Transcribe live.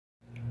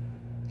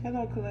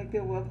Hello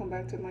Collective, welcome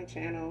back to my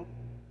channel.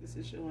 This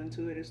is your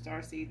intuitive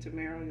starseed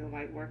Tamara, your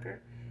light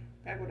worker.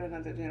 Back with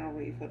another general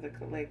read for the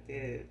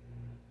collective.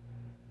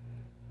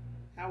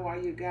 How are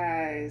you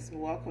guys?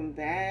 Welcome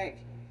back.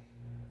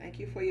 Thank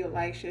you for your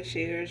likes, your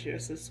shares, your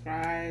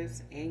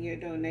subscribes, and your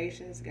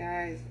donations,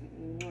 guys.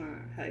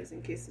 Mwah. Hugs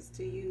and kisses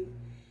to you.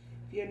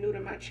 If you're new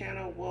to my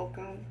channel,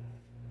 welcome.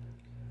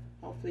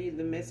 Hopefully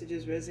the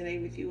messages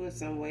resonate with you in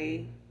some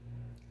way,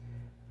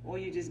 or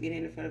you just get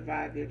in it for the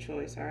vibe, your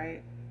choice,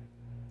 alright?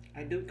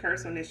 I do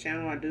curse on this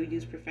channel. I do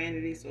use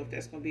profanity, so if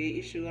that's going to be an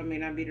issue, I may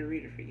not be the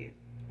reader for you.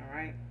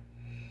 Alright?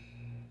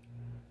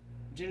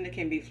 Gender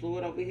can be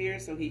fluid over here,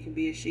 so he can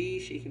be a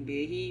she can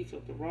be a he.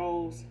 Flip the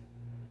roles.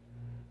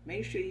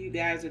 Make sure you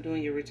guys are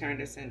doing your return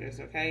to senders,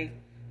 okay?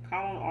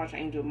 Call on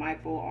Archangel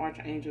Michael,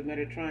 Archangel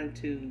Metatron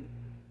to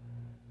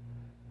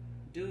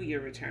do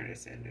your return to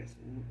senders.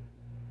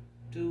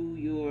 Do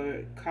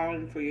your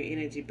calling for your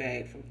energy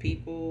back from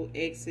people,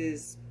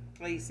 exes,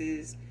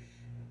 places,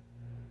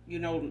 you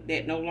know,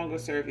 that no longer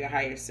serve your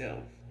higher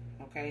self,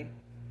 okay?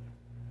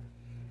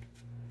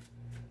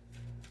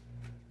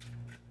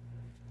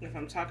 If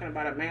I'm talking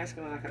about a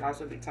masculine, I could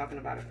also be talking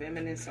about a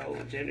feminine, so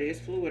gender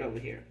is fluid over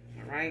here,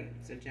 all right?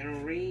 It's a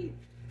general read.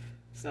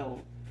 So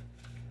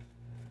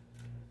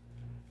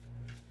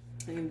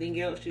anything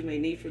else you may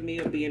need from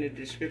me will be in the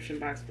description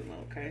box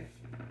below, okay?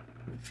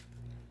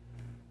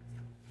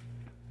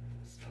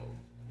 So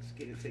let's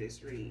get into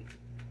this read.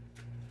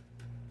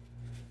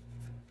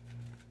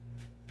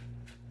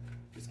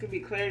 This could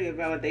be clarity or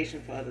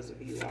validation for others of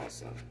you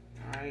also,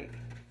 all right?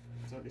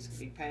 So this could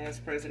be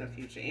past, present, or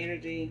future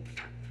energy.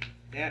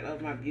 That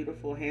of my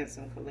beautiful,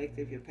 handsome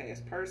collective, your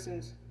past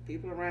persons,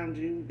 people around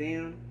you,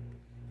 them,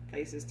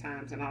 places,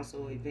 times, and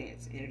also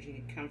events.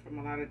 Energy can come from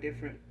a lot of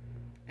different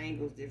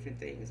angles, different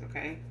things,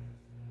 okay?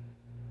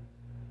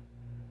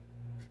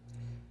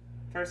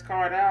 First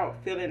card out,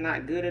 feeling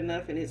not good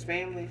enough in his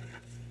family.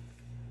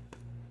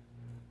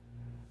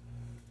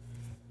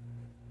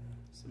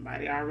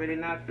 Somebody already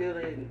not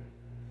feeling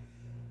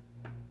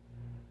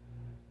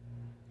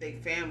their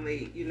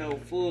family, you know,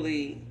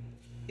 fully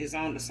is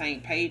on the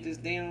same page as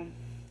them.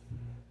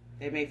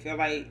 They may feel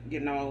like, you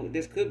know,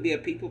 this could be a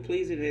people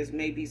pleaser. This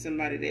may be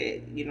somebody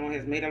that, you know,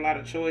 has made a lot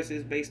of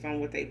choices based on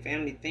what their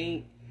family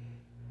think,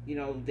 you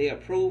know, their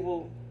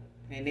approval.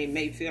 And they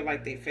may feel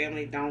like their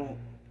family don't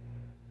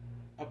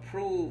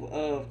approve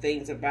of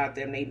things about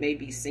them. They may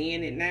be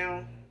seeing it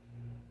now,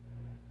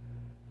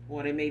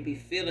 or they may be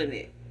feeling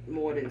it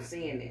more than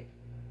seeing it.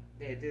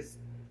 That this,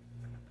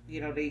 you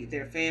know,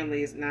 their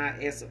family is not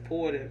as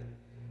supportive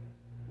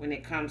when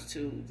it comes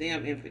to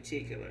them in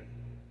particular.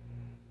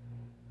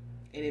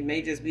 And it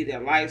may just be their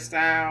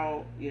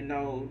lifestyle, you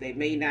know, they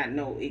may not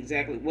know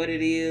exactly what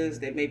it is.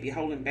 They may be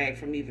holding back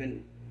from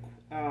even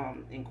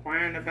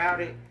inquiring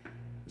about it,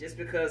 just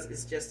because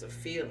it's just a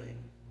feeling.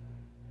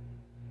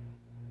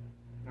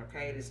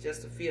 Okay, it's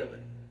just a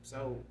feeling.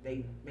 So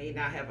they may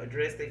not have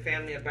addressed their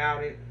family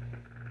about it.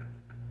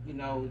 You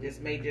know, this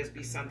may just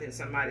be something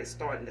somebody's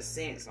starting to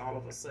sense all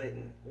of a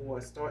sudden, or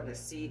starting to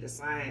see the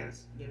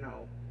signs, you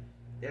know,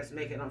 that's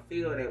making them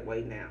feel that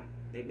way now.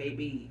 They may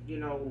be, you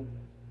know,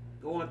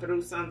 going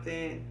through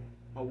something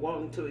or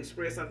wanting to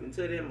express something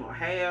to them or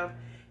have,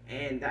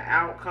 and the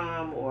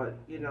outcome, or,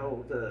 you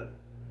know, the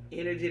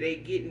energy they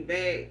getting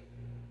back,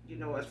 you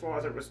know, as far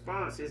as a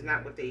response, is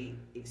not what they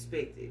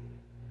expected.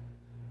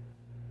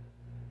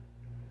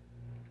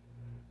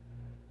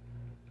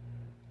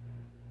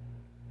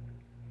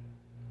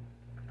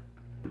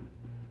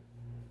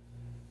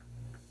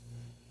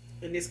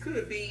 And this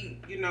could be,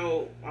 you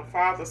know, a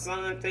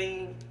father-son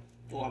thing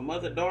or a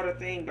mother-daughter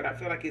thing, but I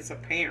feel like it's a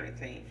parent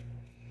thing.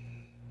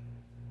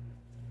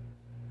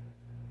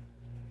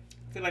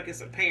 I feel like it's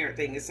a parent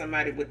thing. It's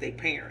somebody with their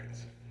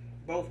parents,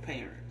 both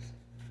parents.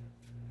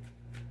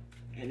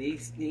 And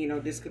these, you know,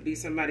 this could be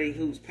somebody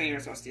whose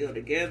parents are still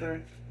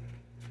together,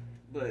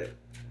 but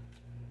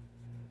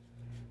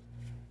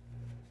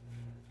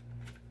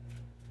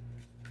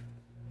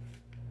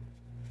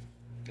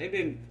they've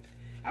been,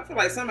 I feel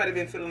like somebody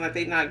been feeling like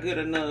they're not good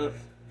enough,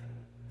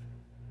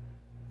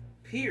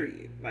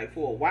 period, like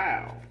for a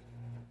while.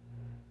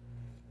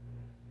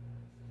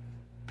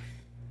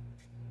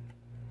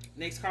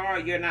 Next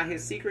card, you're not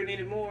his secret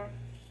anymore.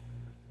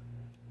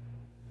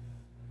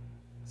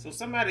 So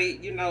somebody,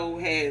 you know,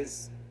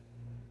 has,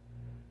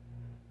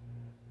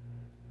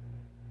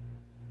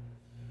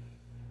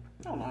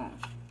 hold on.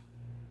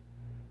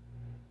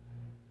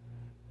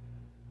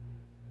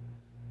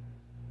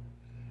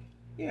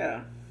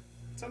 Yeah.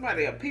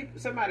 Somebody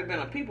been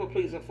a people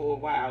pleaser for a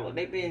while, or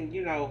they've been,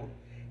 you know,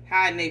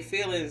 hiding their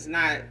feelings.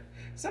 Not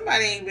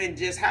somebody ain't been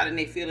just hiding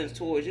their feelings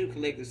towards you,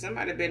 collective.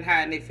 Somebody been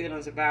hiding their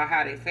feelings about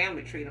how their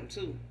family treat them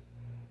too.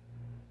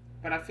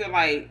 But I feel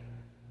like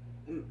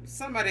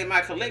somebody in my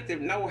collective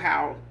know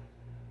how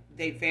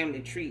they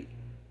family treat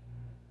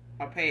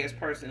a past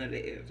person of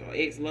theirs or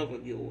ex-love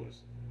of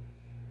yours.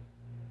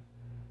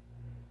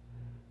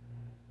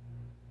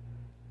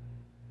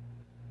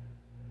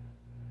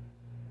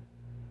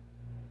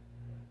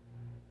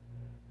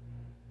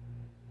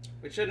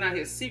 but you're not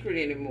his secret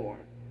anymore.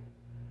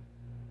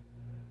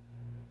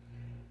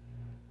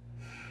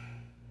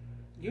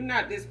 You're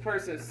not this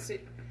person's.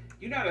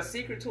 You're not a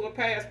secret to a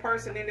past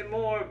person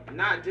anymore.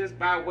 Not just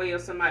by way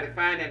of somebody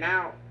finding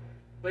out,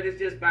 but it's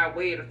just by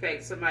way of the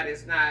fact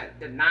somebody's not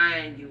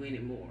denying you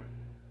anymore.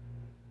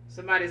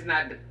 Somebody's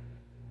not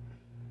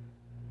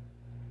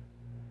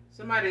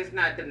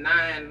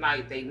denying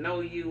like they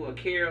know you or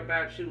care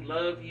about you,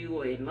 love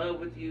you, or in love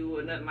with you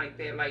or nothing like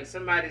that. Like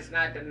somebody's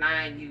not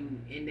denying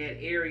you in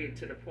that area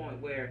to the point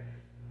where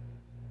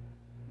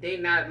they're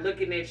not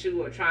looking at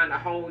you or trying to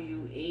hold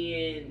you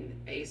in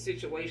a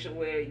situation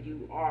where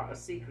you are a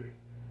secret.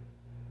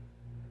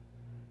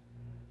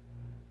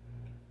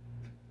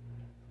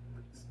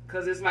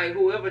 Because it's like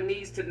whoever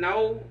needs to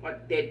know or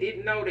that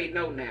didn't know, they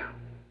know now.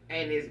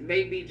 And it's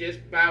maybe just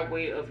by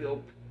way of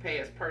your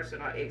past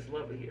person or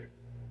ex-lover here.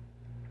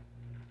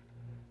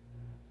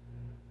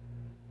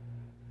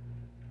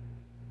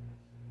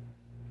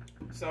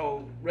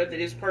 So whether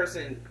this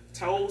person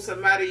told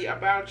somebody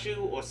about you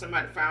or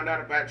somebody found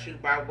out about you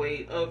by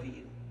way of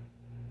you.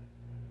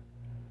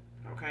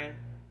 Okay?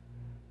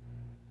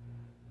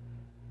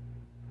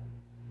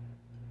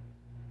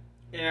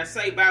 And I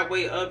say by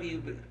way of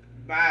you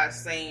by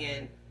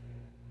saying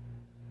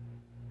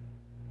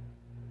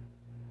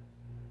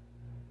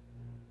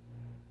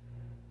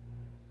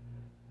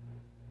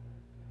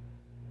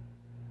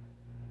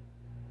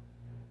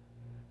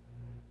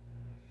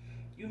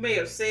you may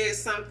have said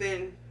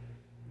something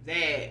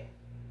that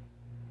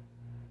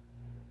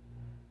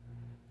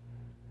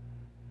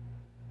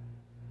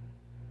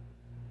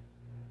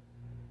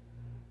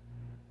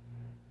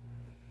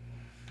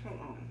hold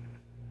on.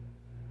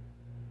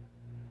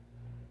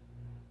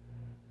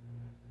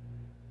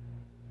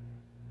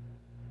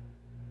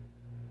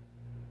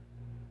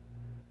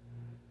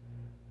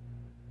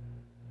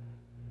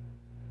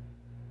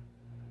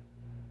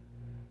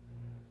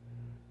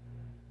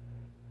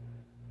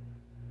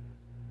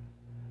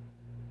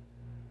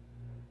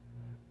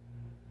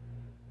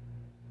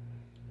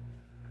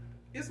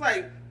 It's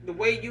like the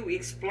way you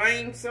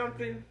explain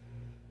something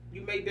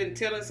you may have been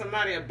telling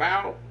somebody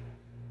about,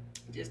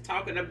 just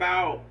talking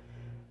about,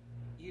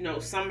 you know,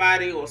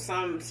 somebody or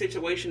some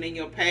situation in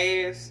your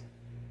past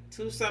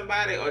to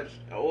somebody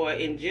or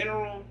in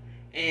general,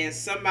 and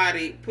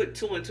somebody put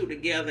two and two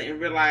together and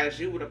realized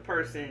you were the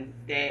person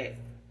that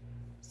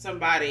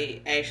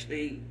somebody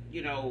actually,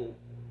 you know,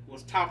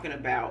 was talking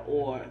about,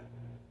 or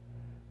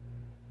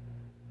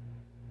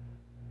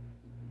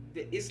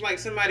it's like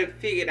somebody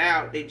figured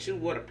out that you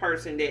were the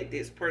person that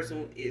this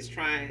person is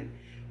trying,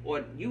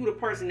 or you the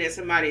person that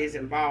somebody is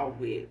involved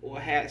with or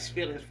has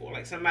feelings for.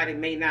 Like somebody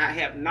may not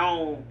have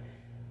known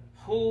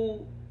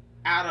who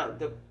out of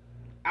the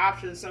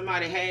options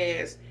somebody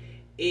has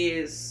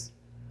is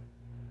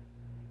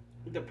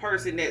the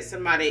person that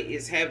somebody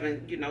is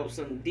having, you know,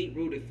 some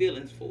deep-rooted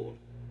feelings for.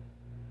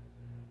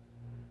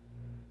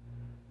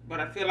 But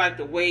I feel like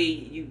the way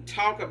you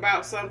talk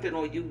about something,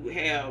 or you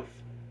have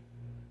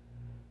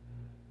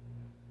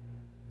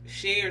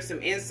share some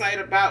insight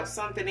about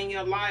something in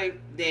your life,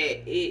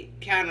 that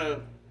it kind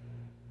of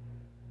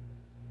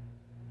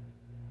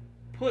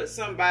put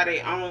somebody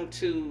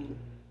onto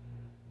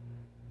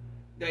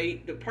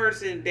the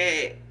person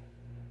that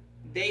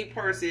they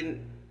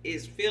person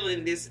is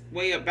feeling this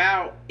way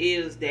about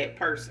is that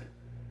person,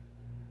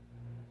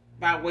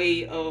 by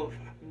way of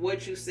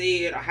what you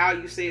said or how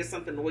you said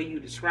something, the way you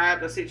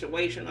described a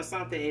situation or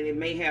something, and it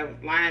may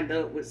have lined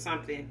up with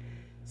something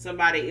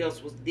somebody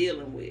else was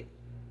dealing with.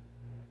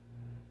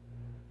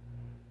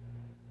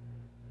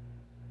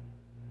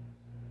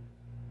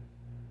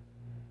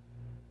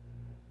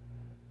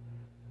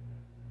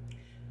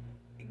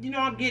 You know,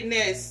 I'm getting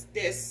that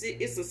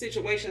it's a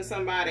situation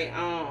somebody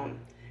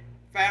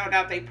found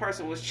out they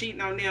person was cheating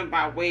on them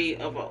by way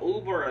of a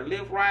Uber or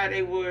Lyft ride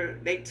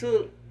they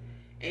took,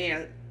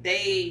 and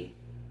they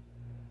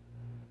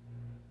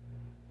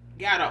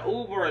got a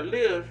Uber or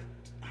Lyft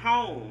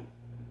home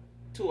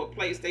to a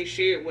place they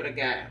shared with a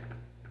guy,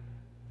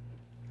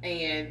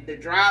 and the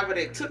driver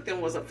that took them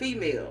was a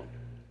female.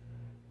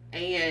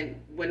 And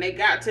when they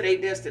got to their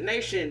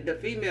destination, the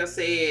female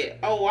said,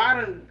 "Oh,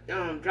 I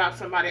done dropped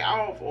somebody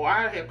off, or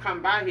I have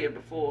come by here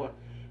before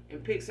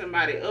and picked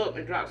somebody up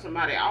and dropped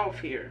somebody off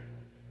here."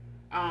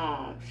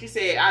 She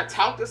said, "I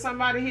talked to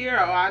somebody here,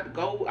 or I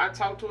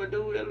talked to a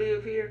dude that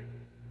live here,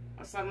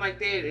 or something like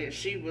that." And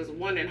she was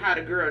wondering how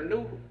the girl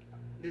knew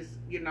this,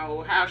 you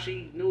know, how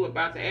she knew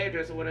about the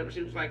address or whatever.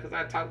 She was like, "Cause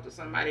I talked to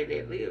somebody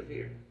that live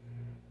here,"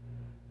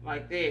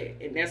 like that.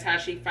 And that's how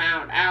she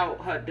found out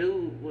who her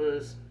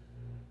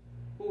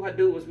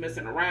dude was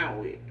messing around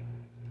with,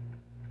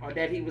 or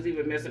that he was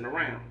even messing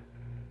around.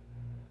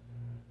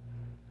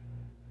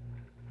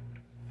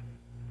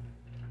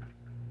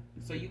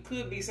 So you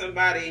could be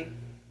somebody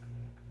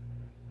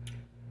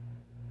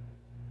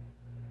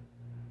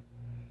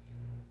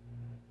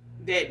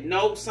that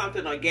knows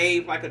something or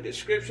gave like a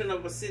description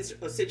of a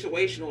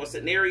situation or a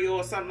scenario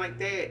or something like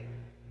that,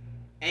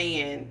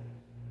 and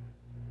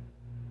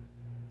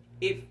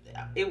if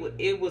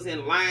it was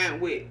in line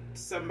with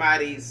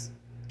somebody's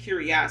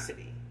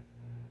curiosity,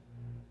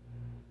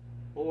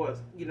 or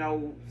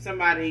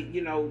somebody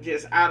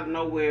just out of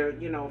nowhere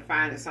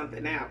finding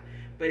something out.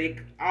 But it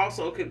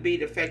also could be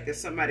the fact that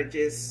somebody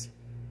just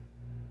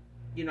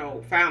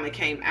finally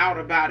came out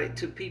about it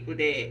to people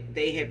that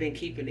they have been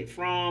keeping it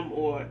from,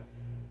 or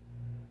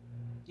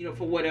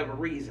for whatever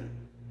reason.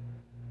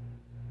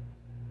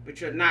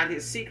 But you're not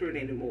his secret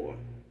anymore.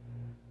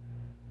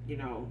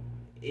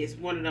 It's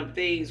one of them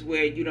things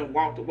where you done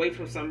walked away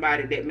from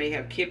somebody that may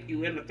have kept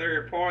you in a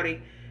third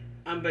party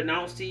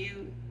unbeknownst to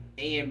you,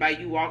 and by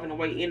you walking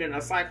away ending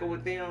a cycle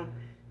with them,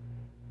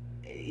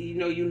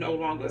 you no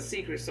longer a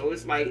secret. So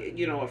it's like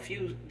a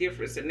few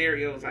different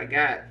scenarios I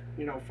got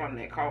from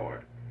that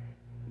card.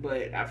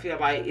 But I feel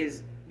like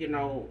it's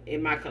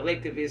in my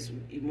collective, it's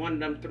one of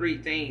them three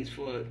things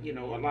for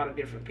a lot of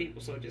different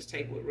people. So just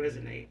take what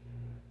resonates.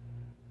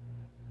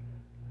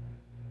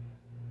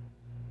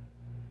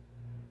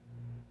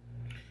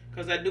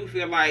 Because I do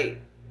feel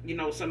like,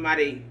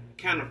 somebody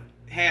kind of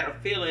had a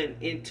feeling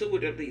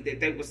intuitively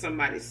that they was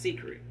somebody's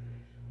secret.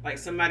 Like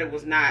somebody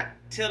was not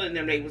telling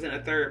them they was in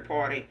a third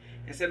party,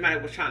 and somebody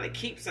was trying to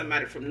keep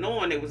somebody from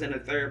knowing they was in a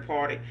third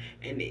party,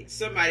 and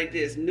somebody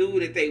just knew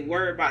that they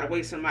were by the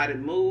way somebody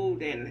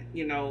moved, and,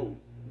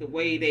 the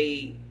way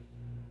they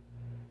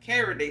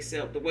carried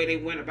themselves, the way they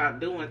went about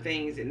doing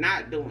things and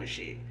not doing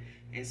shit.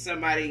 And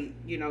somebody,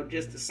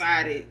 just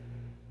decided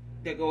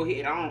to go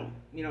head on.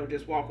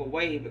 Just walk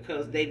away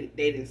because they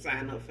didn't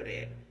sign up for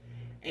that.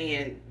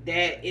 And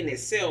that in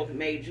itself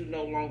made you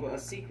no longer a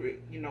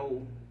secret,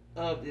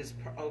 of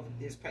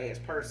this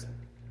past person.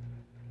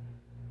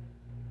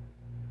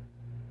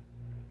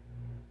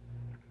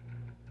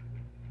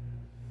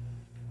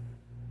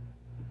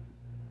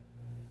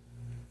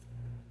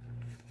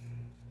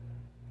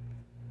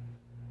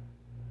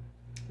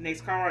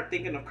 Next card,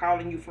 thinking of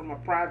calling you from a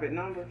private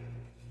number.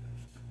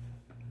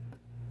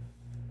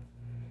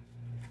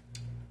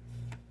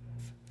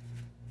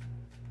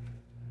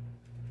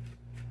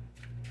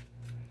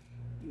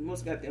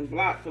 Must got them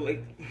blocked for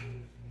like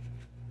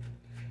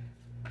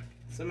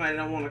somebody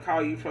don't want to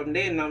call you from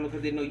their number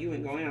because they know you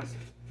ain't gonna answer.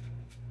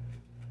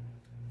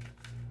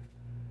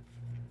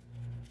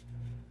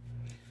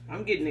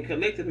 I'm getting the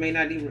collective may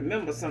not even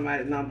remember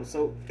somebody's number,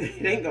 so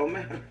it ain't gonna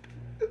matter.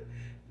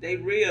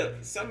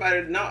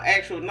 Somebody's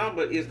actual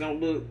number is gonna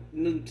look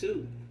new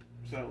too.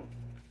 So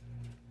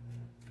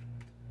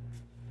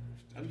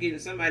I'm getting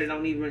somebody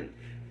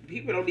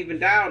people don't even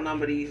dial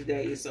number these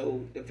days.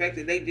 So the fact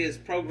that they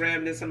just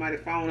programmed in somebody's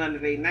phone under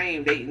their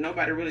name,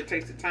 nobody really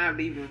takes the time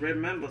to even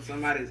remember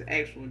somebody's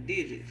actual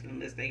digits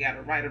unless they got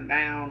to write them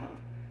down,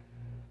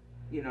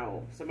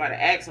 or somebody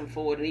asks them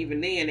for it. And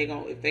even then,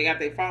 if they got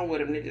their phone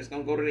with them, they're just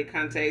gonna go to their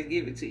contacts,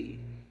 give it to you.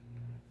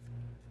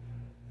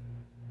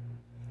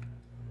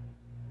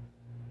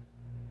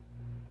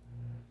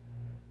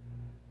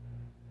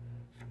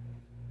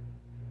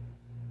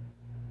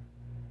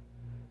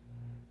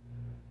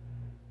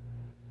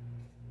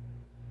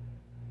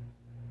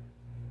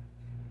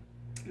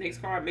 Next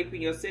card, make me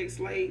your sex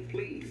slave,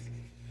 please.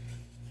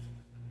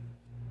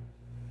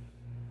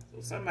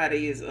 So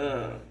somebody is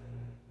in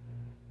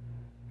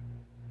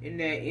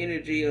that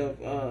energy of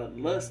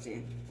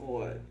lusting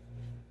or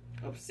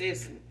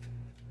obsessing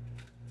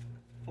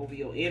over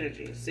your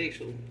energy,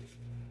 sexual.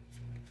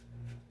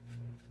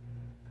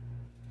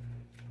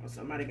 Or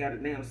somebody got a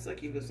damn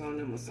succubus on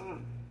them or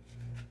something.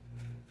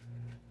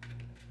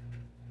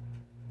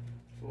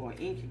 Or an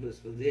incubus,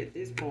 because at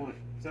this point,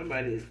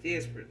 somebody is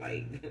desperate.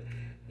 Like,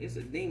 it's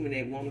a demon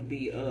that want to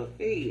be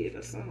fed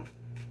or something.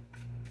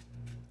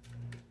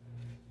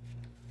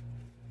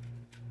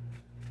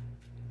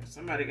 Or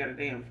somebody got a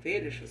damn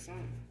fetish or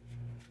something.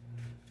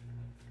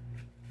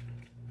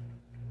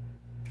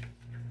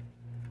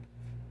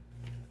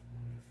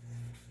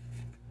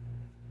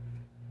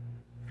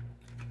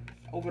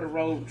 Over the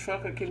road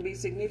trucker can be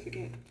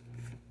significant.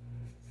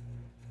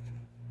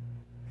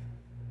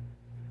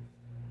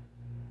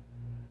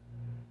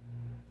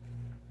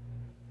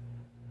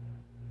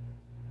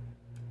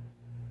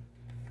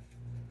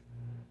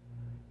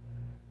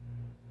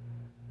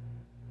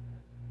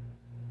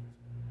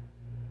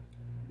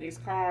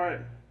 Next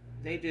card,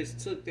 they just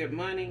took their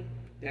money.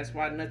 That's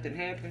why nothing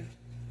happened.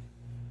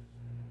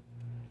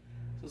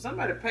 So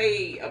somebody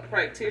paid a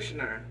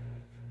practitioner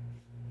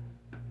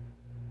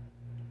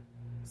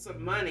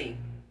some money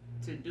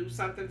to do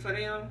something for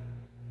them,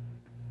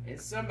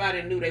 and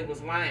somebody knew they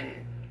was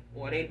lying,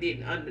 or they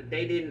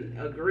didn't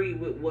agree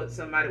with what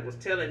somebody was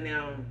telling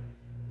them.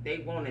 They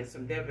wanted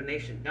some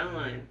divination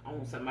done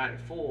on somebody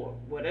for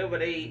whatever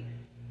this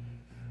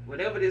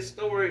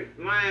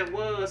storyline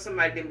was.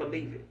 Somebody didn't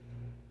believe it.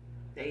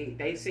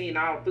 They seen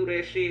all through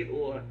that shit,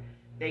 or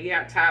they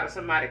got tired of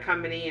somebody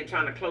coming in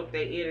trying to cloak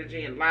their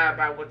energy and lie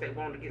about what they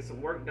wanted to get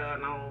some work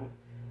done on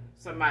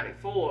somebody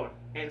for,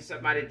 and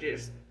somebody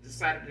just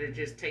decided to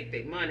just take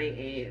their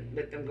money and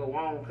let them go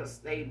on because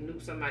they knew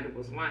somebody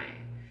was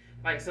lying.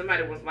 Like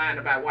somebody was lying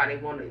about why they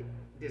wanted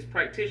this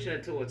practitioner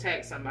to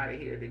attack somebody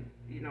here to,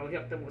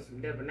 help them with some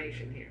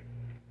divination here.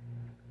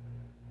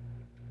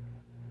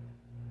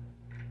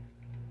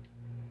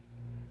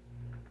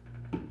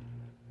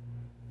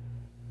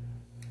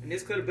 And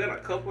this could have been a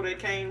couple that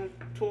came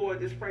toward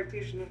this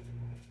practitioner,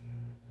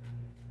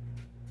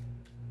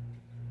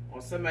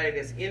 or somebody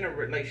that's in a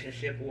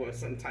relationship or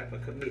some type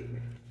of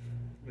commitment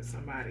with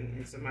somebody,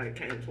 and somebody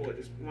came toward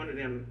this. One of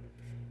them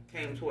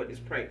came toward this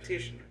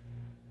practitioner.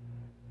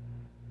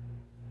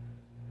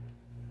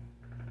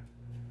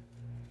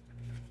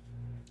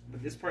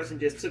 But this person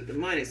just took the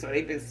money, so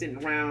they've been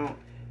sitting around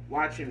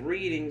watching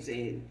readings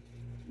and,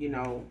 you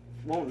know,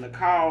 wanting to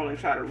call and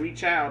try to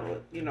reach out, or,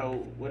 you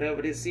know,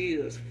 whatever this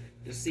is,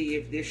 to see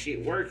if this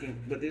shit working.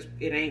 But it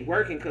ain't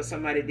working because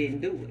somebody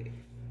didn't do it.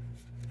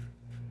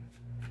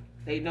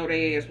 They know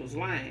their ass was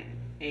lying,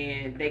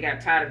 and they got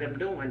tired of them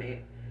doing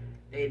it.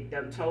 They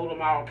done told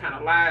them all kind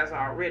of lies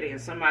already, and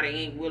somebody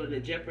ain't willing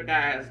to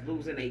jeopardize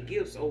losing their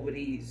gifts over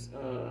these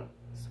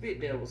spit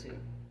devils here.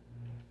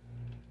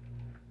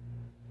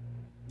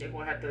 They're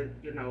gonna have to,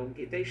 you know,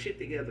 get their shit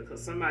together,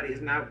 because somebody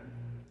is not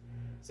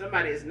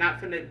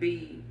finna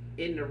be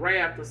in the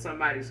wrath of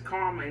somebody's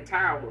karma and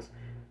towers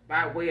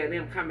by way of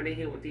them coming in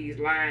here with these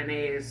lying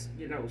ass,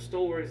 you know,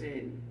 stories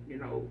and, you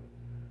know,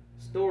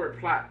 story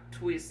plot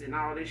twists and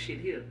all this shit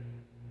here.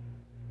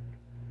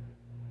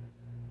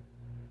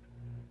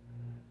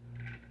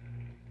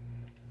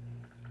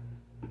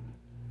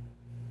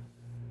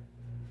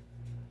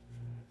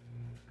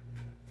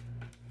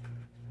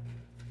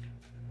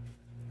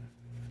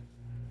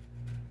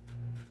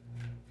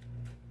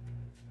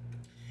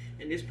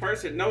 And this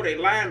person know they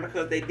lying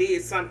because they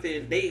did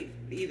something. They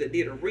either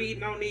did a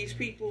reading on these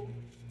people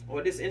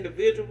or this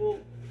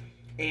individual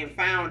and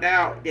found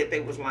out that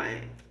they was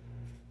lying.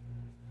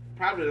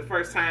 Probably the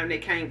first time they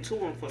came to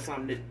them for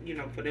something, to, you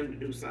know, for them to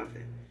do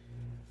something.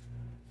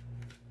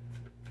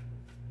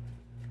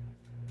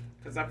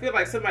 Because I feel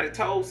like somebody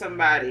told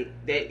somebody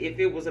that if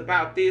it was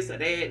about this or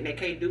that and they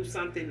can't do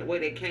something the way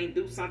they can't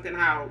do something,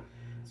 how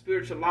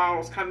spiritual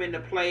laws come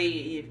into play,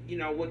 if, you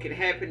know, what can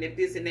happen if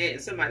this and that,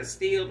 and somebody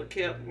still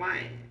kept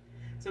lying.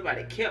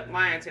 Somebody kept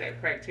lying to that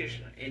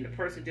practitioner, and the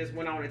person just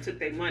went on and took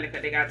their money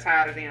because they got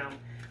tired of them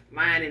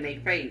lying in their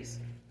face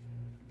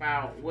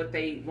about what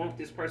they want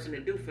this person to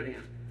do for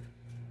them.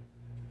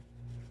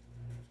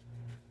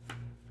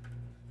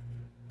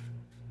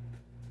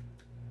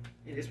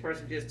 And this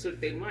person just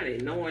took their money,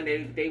 knowing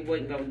they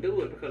wasn't going to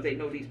do it because they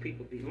know these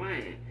people be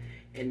lying.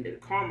 And the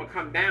karma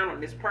come down on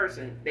this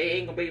person, they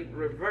ain't going to be able to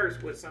reverse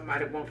what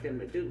somebody wants them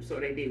to do, so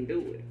they didn't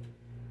do it.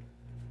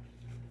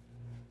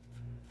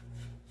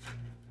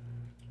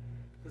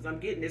 Because I'm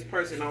getting this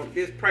person on,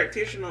 this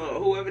practitioner or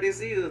whoever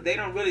this is, they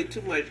don't really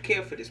too much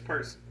care for this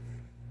person.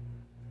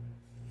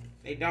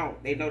 They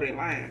don't. They know they're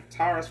lying.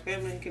 Taurus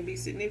feminine can be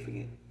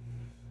significant.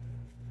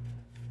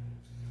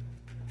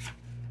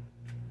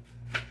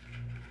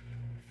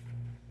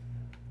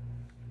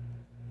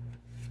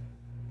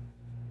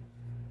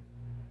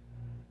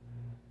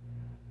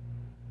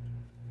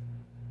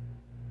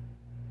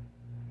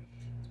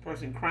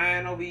 Person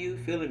crying over you,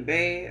 feeling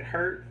bad,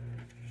 hurt.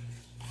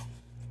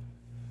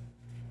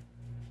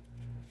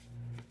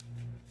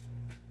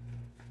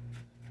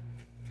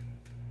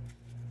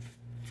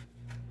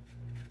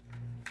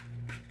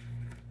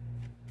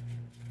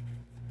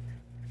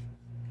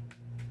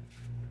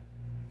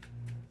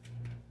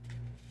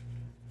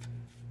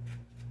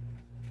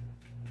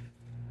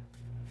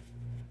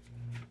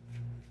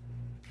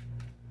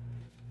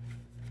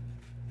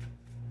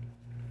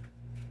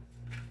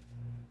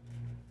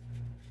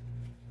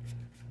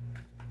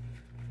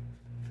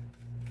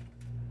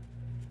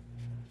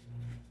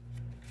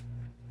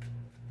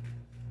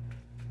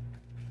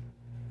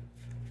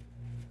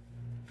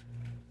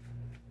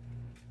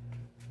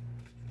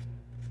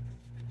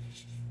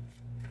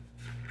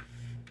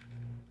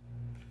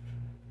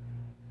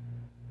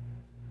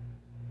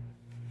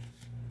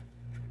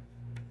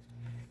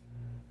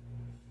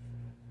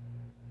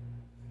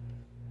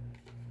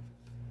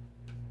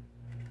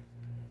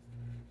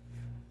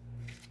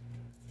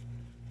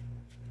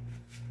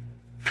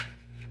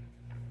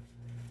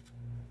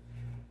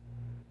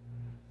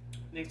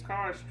 Next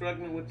card,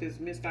 struggling with this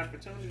missed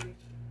opportunity.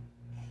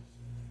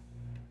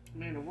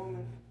 Man or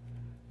woman.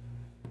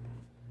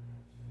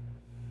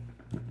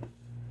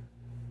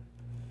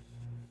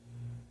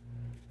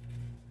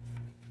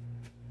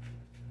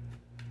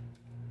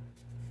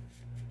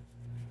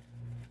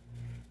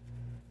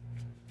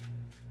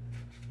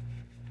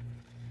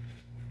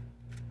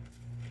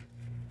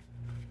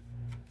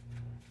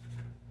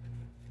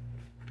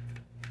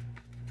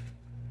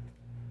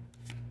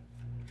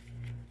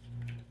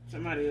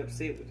 Somebody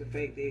upset with the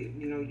fact that,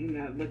 you know, you're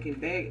not looking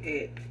back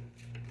at,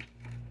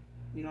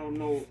 you know,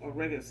 no a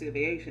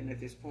reconciliation at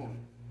this point.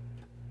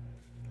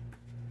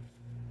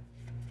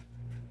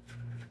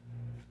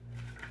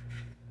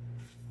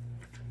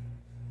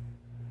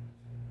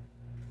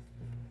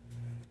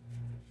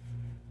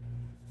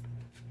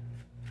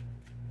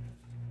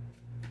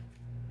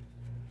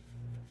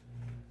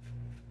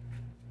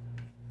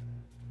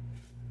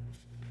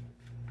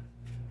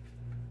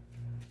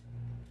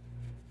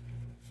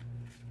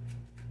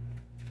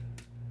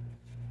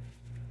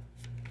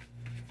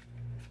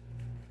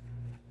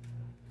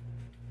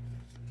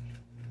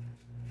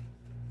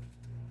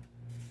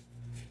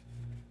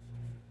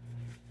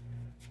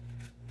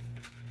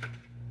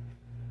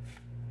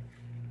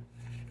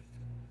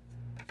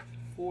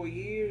 4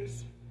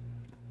 years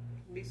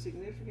can be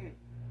significant.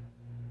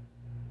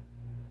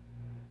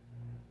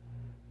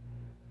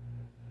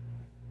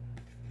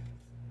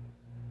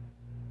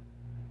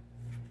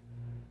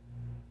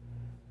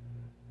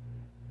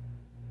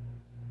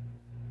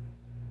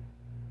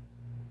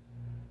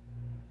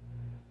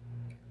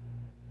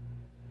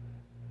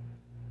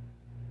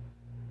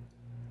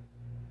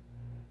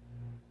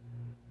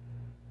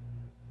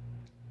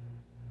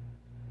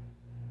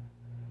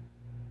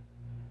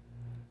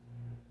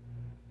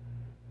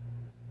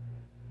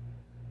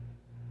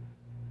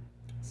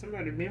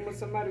 Somebody been with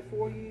somebody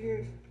 4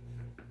 years.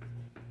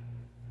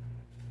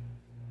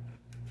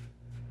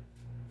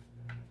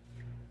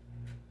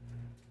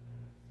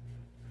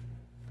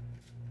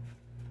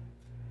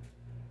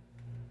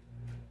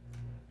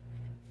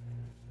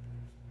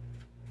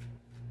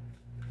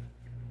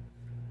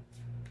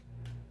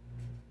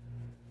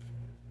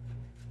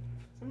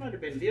 Somebody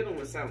been dealing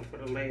with something for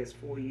the last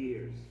 4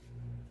 years.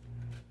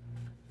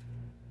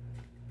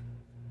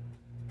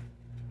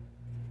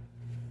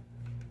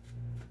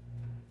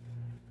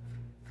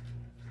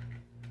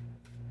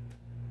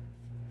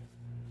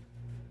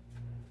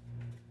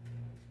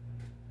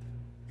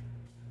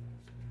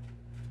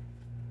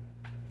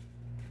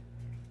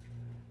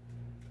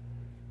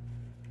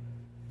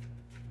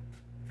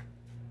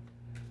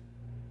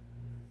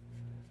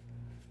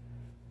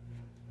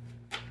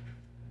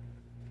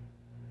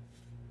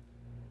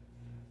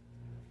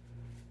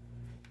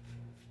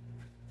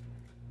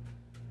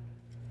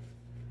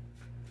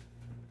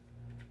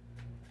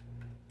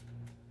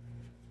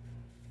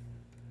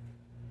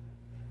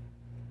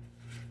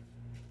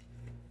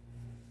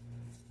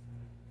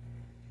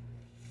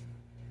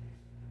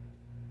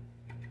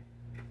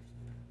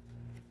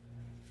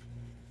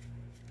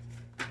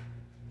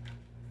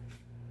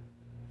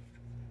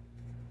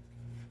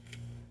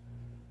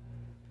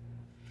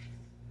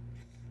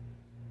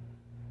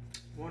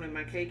 Wanted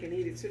my cake and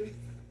eat it too.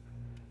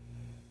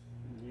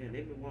 Yeah,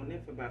 they've been wanting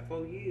that for about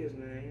 4 years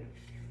now.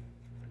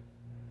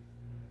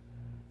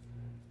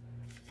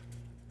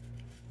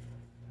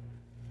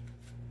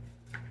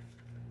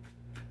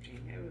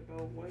 Can't have it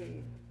both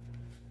ways.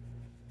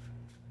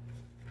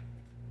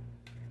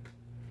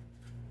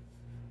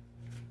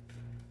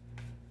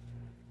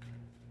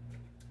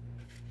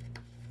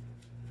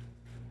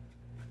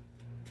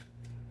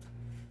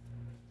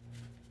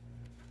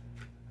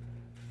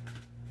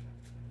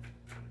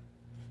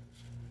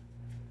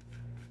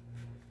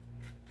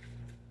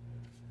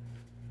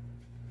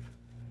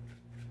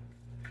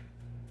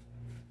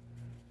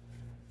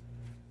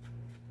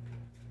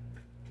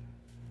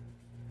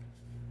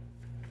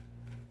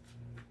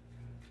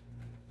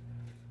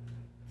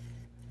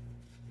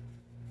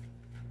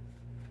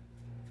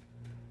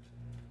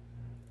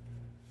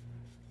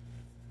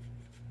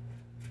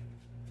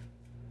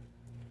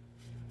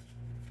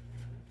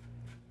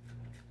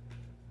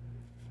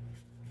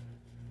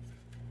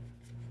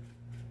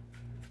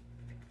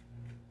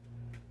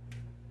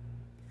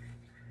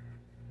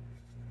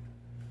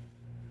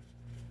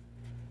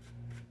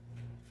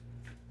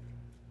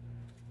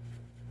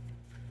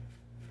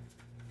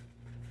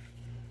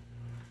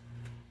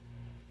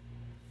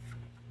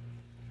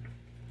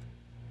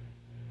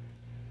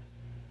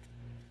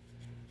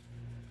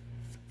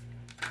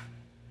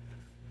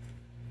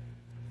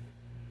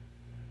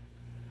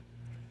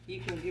 You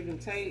can give and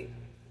take.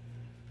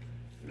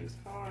 It's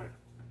hard.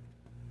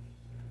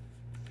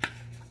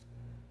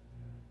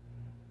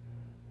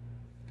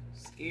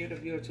 Scared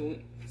of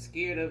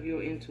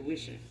your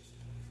intuition.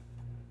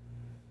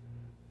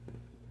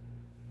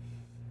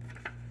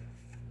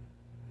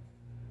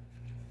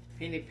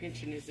 Penny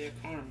pinching is their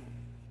karma.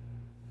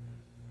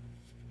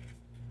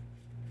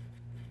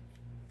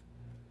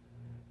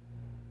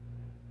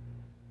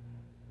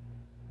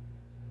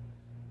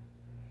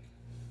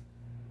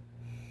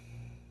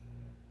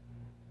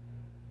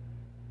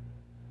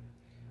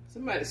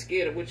 Somebody's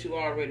scared of what you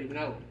already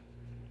know.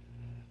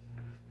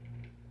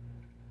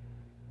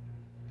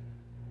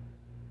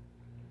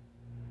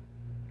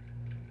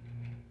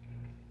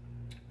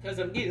 Because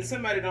I'm getting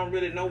somebody don't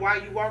really know why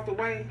you walked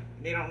away.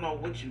 They don't know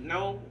what you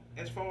know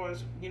as far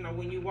as,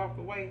 when you walked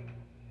away.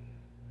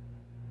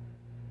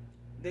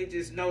 They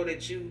just know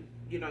that you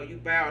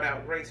bowed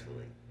out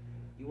gracefully.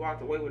 You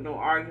walked away with no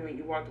argument.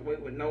 You walked away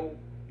with no,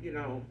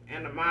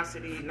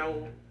 animosity,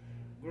 no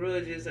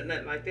grudges or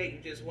nothing like that. You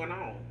just went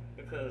on.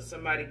 Because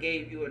somebody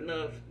gave you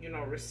enough,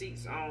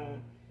 receipts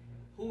on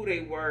who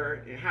they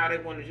were and how they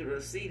wanted you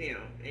to see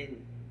them.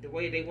 And the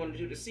way they wanted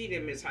you to see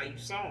them is how you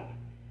saw them.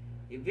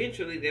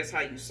 Eventually, that's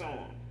how you saw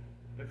them.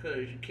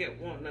 Because you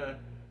kept wanting to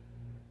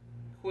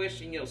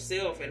question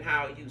yourself and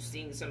how you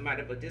seen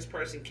somebody. But this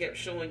person kept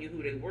showing you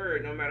who they were.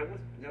 No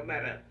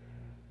matter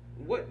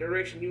what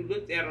direction you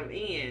looked at them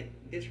in,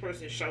 this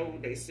person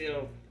showed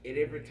themselves at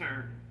every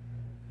turn.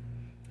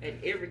 At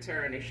every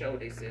turn, they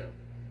showed themselves.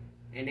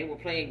 And they were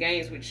playing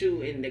games with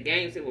you, and the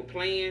games they were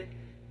playing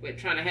with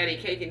trying to have their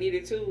cake and eat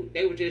it too,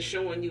 they were just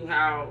showing you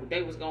how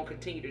they was going to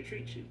continue to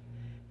treat you.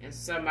 And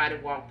somebody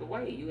walked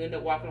away. You end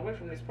up walking away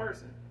from this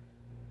person.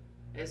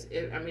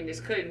 I mean, it's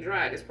cut and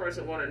dry. This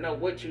person want to know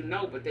what you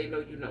know, but they know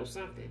you know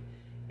something.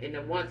 And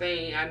the one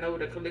thing I know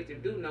the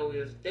collective do know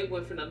is they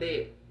wasn't finna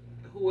let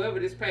whoever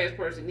this past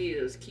person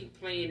is keep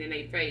playing in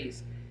their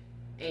face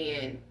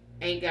and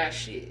ain't got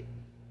shit.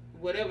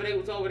 Whatever they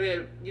was over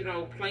there,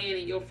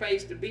 playing in your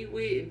face to be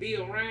with and be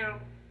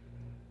around,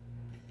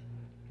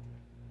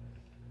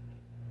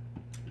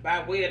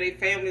 by way of their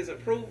family's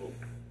approval,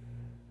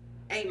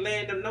 ain't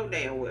land them no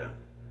damn well.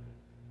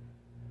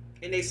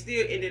 And they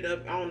still ended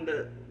up on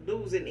the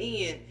losing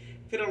end,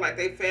 feeling like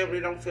their family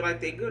don't feel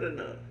like they're good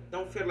enough.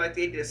 Don't feel like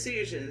their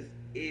decisions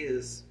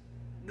is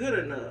good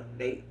enough.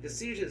 They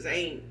decisions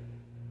ain't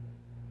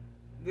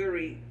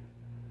very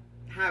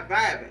high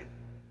vibing.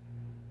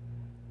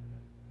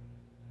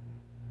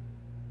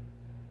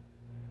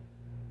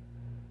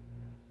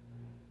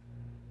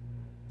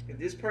 If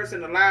this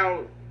person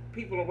allowed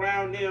people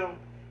around them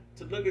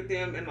to look at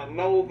them in a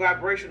low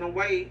vibrational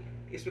way,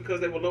 it's because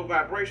they were low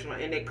vibrational,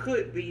 and they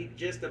could be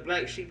just the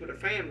black sheep of the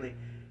family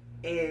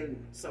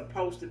and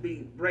supposed to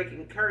be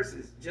breaking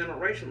curses,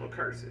 generational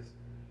curses.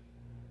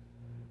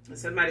 And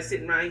somebody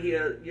sitting around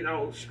here,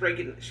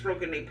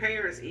 stroking their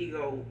parents'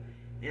 ego,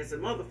 and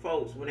some other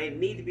folks when they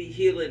need to be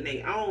healing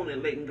their own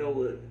and letting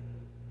go of it.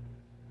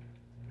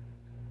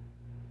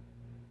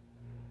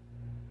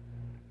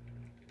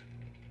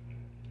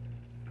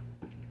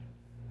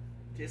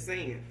 Just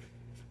saying.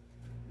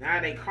 Now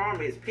they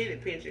karma is penny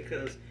pinching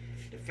because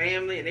the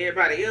family and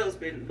everybody else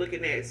been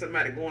looking at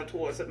somebody going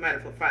towards somebody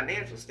for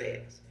financial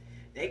status.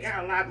 They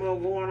got a lot more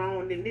going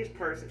on than this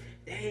person.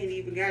 They ain't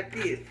even got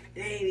this.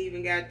 They ain't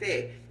even got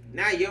that.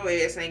 Now your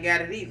ass ain't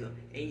got it either.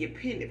 And you're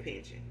penny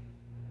pinching.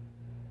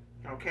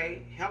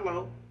 Okay?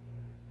 Hello.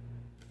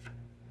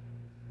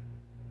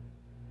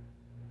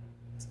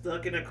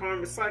 Stuck in a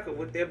karmic cycle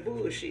with their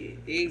bullshit.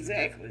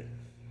 Exactly.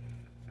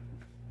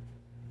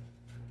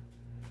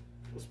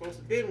 Was supposed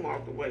to been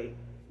walked away.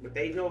 But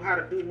they know how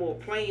to do more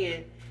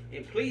playing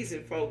and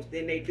pleasing folks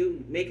than they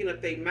do making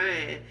up their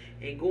mind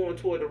and going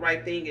toward the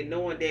right thing and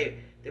knowing that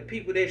the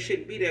people that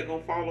shouldn't be there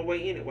gonna fall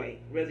away anyway.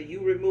 Whether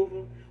you remove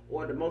them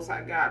or the Most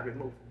High God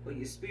remove them, or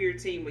your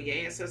spirit team or your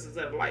ancestors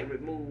of the light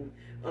remove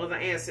other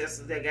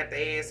ancestors that got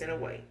their ass in the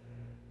way.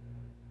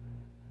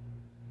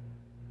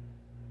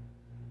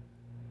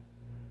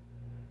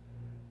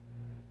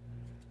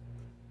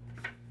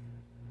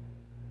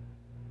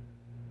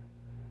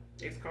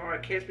 Next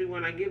card, catch me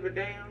when I give a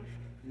damn.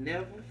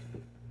 Never.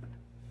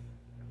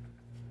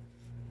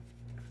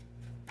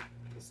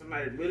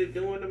 Somebody really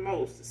doing the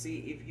most to see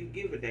if you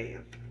give a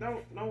damn.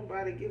 Don't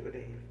nobody give a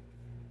damn.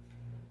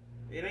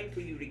 It ain't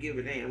for you to give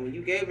a damn. When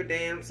you gave a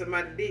damn,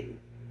 somebody didn't.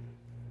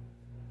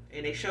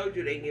 And they showed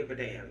you they give a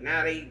damn.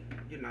 Now they,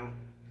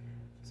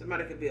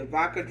 somebody could be a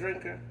vodka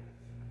drinker.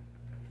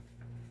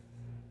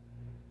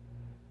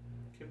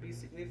 Can be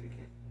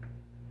significant.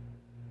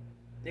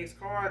 Next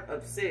card,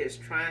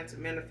 obsessed, trying to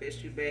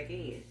manifest you back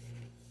in.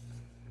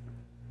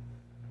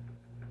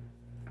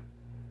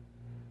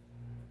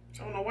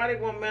 I don't know why they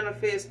want to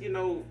manifest,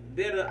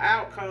 better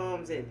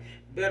outcomes and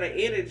better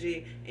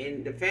energy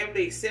and the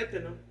family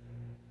accepting them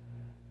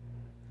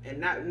and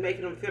not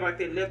making them feel like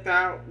they left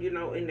out,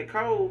 in the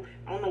cold.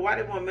 I don't know why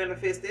they want to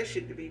manifest that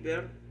shit to be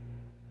better.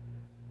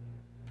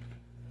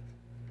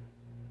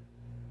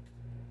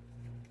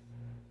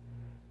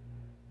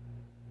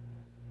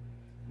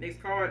 Next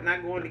card,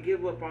 not going to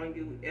give up on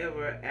you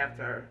ever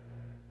after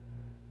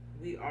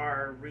we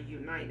are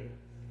reunited.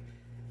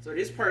 So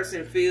this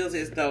person feels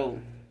as though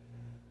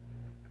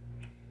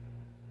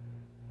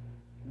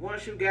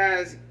once you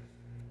guys,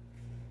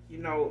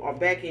 are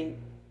back in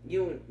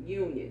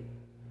union,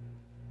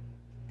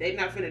 they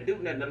not finna do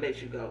nothing to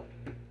let you go.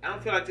 I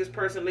don't feel like this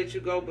person let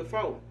you go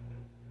before.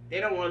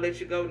 They don't want to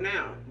let you go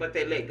now, but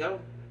they let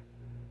go.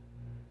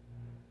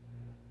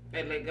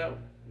 They let go.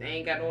 They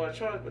ain't got no other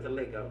choice but to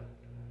let go.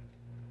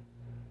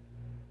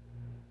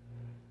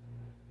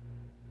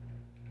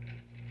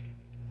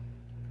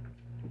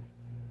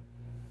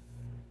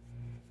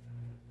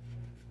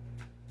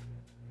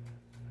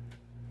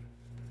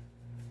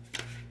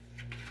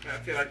 I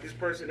feel like this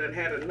person done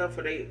had enough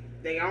of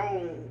their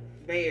own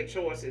bad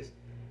choices,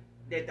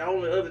 that the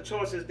only other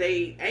choices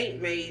they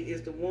ain't made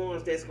is the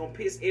ones that's going to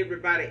piss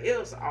everybody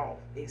else off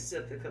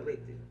except the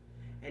collective.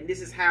 And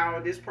this is how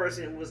this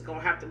person was going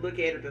to have to look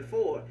at it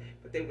before,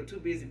 but they were too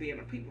busy being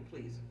a people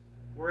pleaser.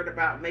 Worried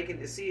about making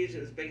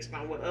decisions based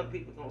on what other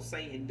people going to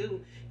say and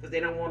do, because they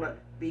don't want to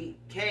be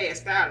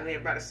cast out and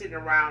everybody sitting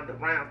around the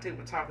round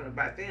table talking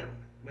about them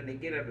when they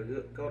get up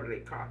and go to their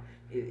car.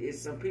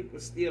 It's some people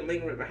still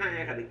lingering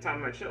behind how they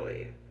talking about your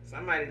ass.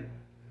 Somebody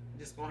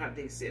just gonna have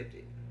to accept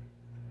it.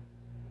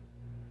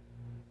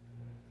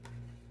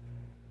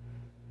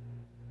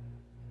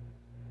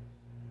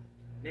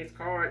 Next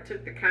card,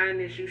 took the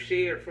kindness you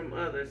shared from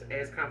others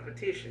as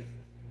competition.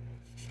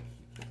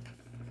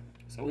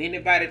 So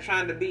anybody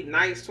trying to be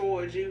nice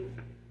towards you,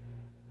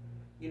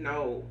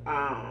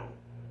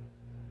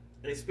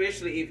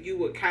 especially if you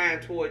were kind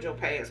towards your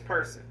past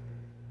person,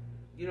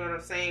 you know what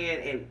I'm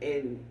saying,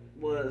 and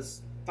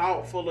was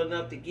thoughtful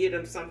enough to give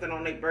them something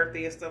on their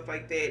birthday and stuff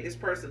like that. This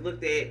person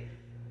looked at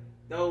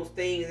those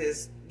things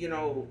as, you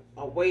know,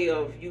 a way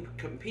of you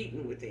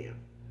competing with them.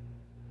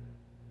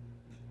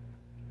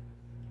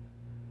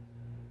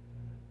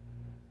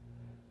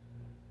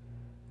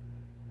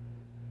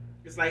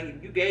 It's like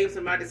if you gave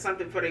somebody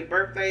something for their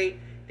birthday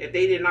that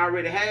they didn't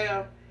already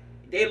have,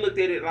 they looked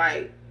at it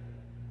like,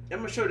 I'm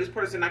going to show this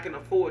person I can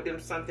afford them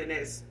something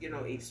that's, you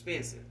know,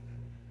 expensive.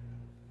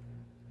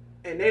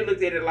 And they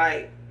looked at it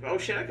like, oh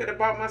shit, I could have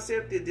bought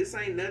myself this. This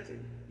ain't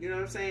nothing. You know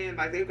what I'm saying?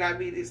 Like they got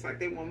me this, like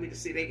they want me to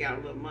see they got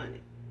a little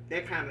money.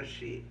 That kind of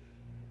shit.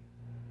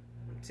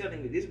 I'm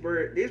telling you, this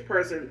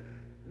person,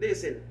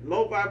 listen,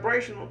 low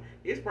vibrational,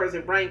 this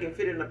person brain can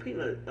fit in a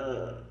peanut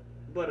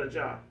butter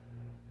jar.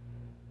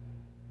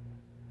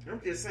 I'm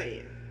just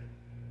saying.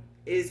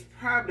 It's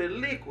probably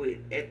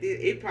liquid at this,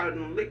 it probably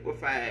done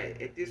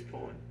liquefied at this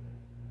point.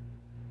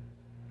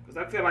 Because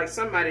I feel like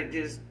somebody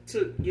just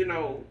took, you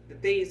know, the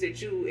things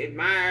that you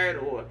admired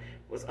or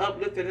was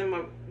uplifting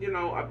them, you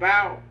know,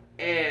 about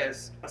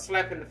as a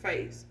slap in the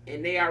face.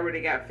 And they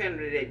already got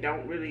family that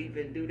don't really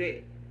even do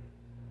that.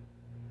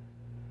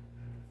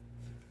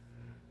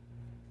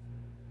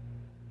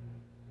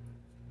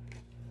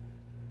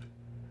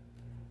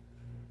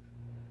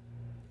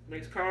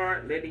 Next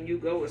card, letting you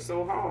go is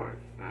so hard.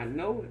 I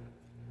know it.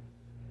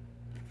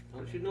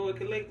 Don't you know it,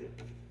 collective?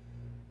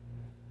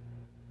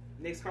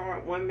 Next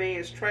card, one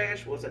man's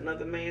trash was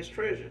another man's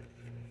treasure.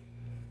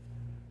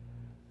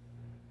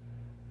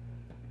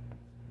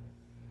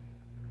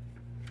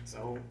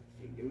 So,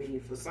 I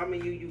mean, for some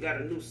of you, you got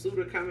a new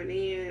suitor coming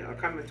in or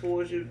coming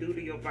towards you due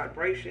to your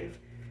vibration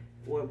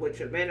or what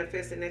you're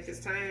manifesting at this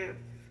time.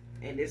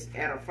 And it's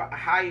at a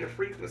higher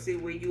frequency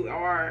where you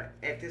are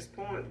at this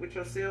point with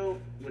yourself,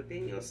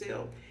 within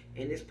yourself.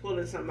 And it's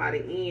pulling somebody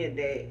in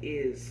that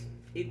is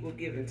equal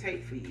give and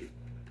take for you.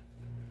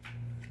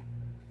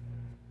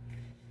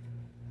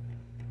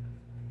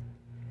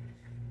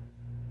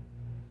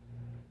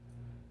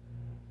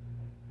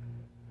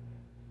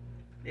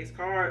 Next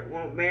card,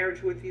 want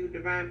marriage with you,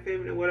 divine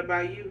feminine. What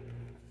about you?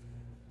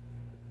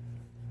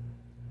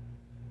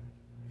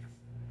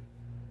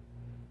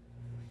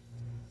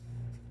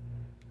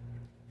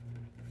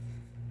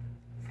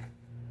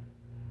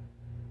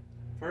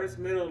 First,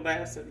 middle,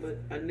 last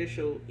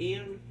initial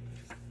M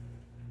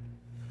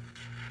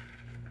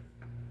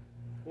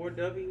or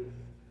W.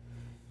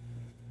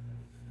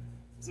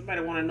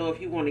 Somebody want to know if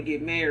you want to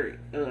get married,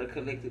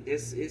 collective.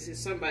 This is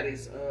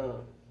somebody's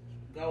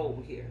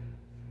goal here.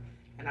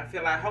 And I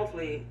feel like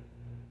hopefully,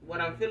 what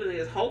I'm feeling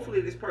is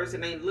hopefully this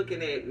person ain't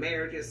looking at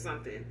marriage as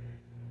something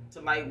to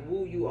like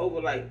woo you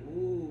over, like,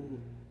 ooh,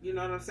 you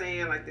know what I'm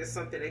saying? Like there's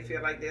something they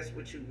feel like that's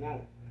what you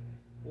want.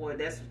 Or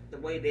that's the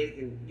way they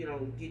can, you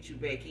know, get you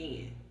back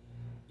in.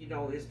 You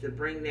know, is to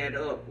bring that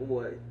up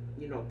or,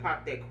 you know,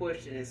 pop that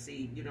question and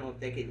see, you know, if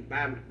they can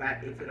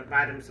if it'll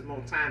buy them some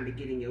more time to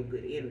get in your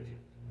good energy.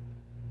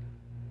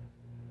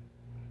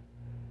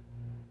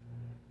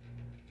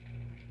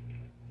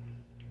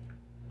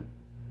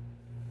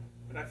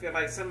 But I feel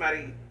like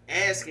somebody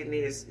asking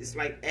this is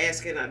like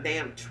asking a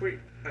damn trick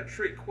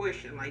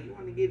question. Like, you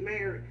want to get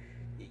married?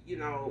 You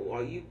know,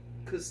 are you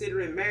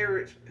considering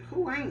marriage?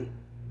 Who ain't?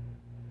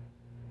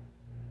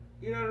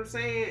 You know what I'm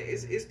saying?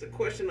 It's the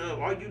question of,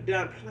 are you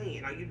done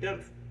playing? Are you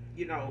done,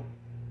 you know,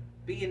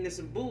 being in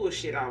some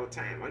bullshit all the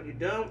time? Are you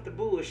done with the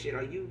bullshit?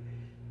 Are you,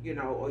 you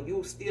know, are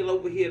you still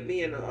over here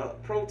being a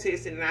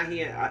protesting and out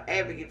here an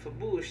advocate for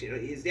bullshit?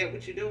 Is that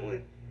what you're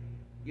doing?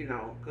 You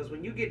know, because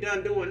when you get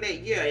done doing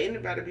that, yeah,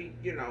 anybody be,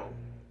 you know,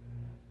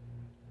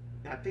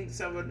 I think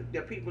some of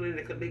the people in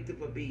the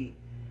collective will be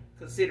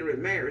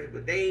considering marriage,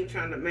 but they ain't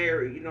trying to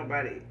marry, you know,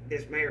 nobody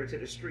that's married to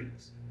the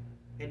streets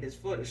and that's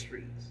for the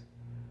streets.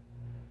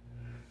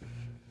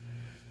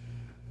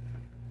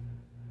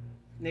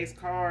 Next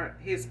card,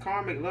 his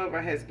karmic lover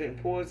has been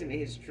poisoning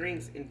his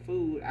drinks and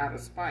food out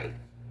of spite.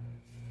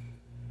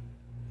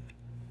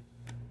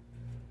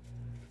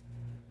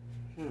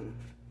 This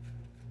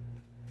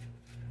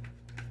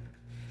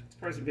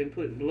person been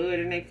putting blood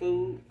in their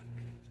food.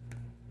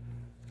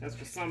 That's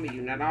for some of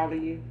you, not all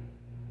of you.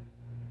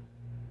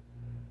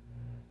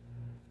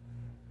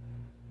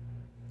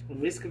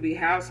 And this could be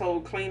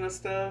household cleaner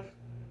stuff.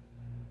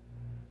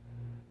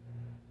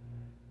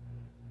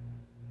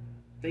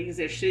 Things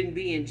that shouldn't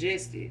be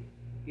ingested.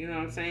 You know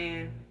what I'm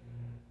saying?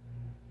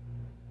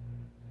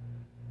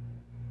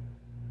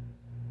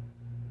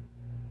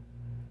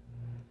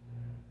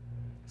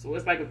 So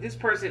it's like if this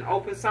person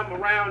opens something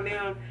around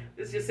them,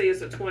 let's just say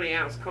it's a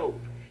 20-ounce Coke.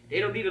 They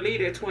don't need to leave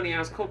that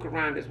 20-ounce Coke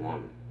around this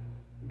woman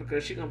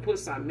because she's going to put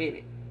something in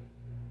it.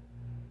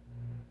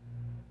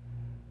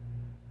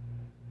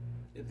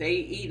 If they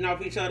eating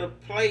off each other's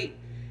plate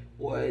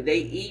or they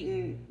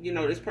eating, you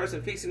know, this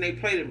person fixing their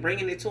plate and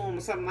bringing it to them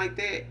or something like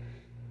that,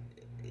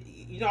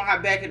 you know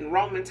how back in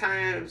Roman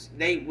times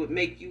they would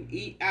make you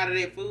eat out of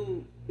their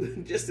food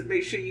just to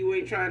make sure you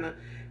ain't trying to.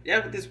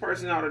 That's what this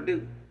person ought to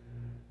do.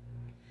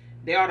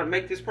 They ought to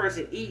make this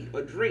person eat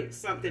or drink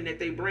something that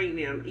they bring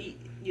them.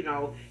 Eat, you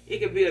know, it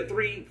could be a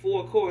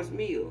 3-4 course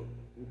meal.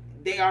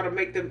 they ought to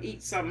make them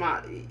eat some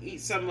of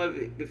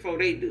it before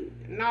they do.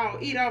 No,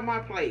 eat off my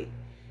plate.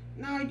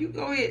 No, you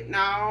go ahead.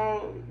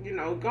 No,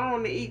 go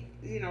on and eat.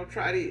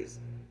 Try this.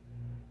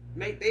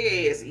 Make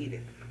their ass eat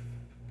it.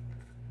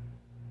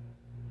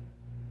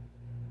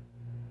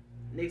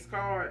 Next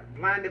card,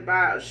 blinded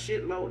by a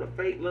shitload of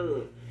fake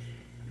love.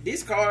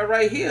 This card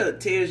right here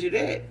tells you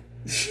that.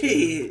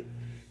 Shit.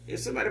 If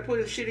somebody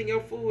putting shit in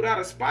your food out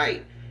of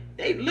spite,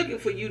 they looking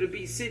for you to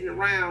be sitting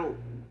around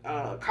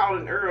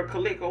calling Earl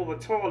collect over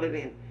toilet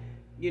and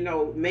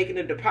making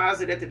a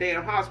deposit at the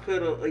damn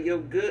hospital of your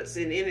guts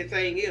and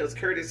anything else,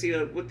 courtesy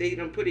of what they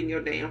done put in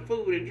your damn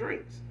food and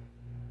drinks.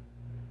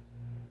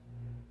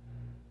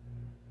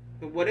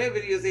 But whatever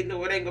it is, they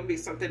know it ain't gonna be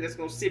something that's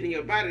gonna sit in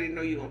your body. They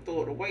know you're gonna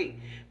throw it away.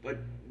 But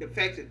the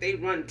fact that they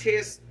run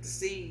tests to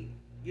see,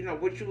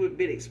 what you have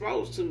been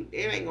exposed to,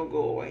 it ain't gonna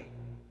go away.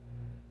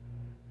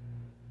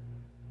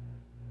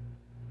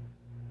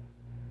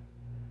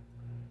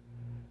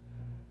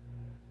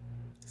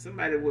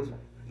 Somebody was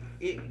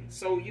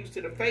so used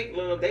to the fake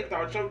love, they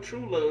thought your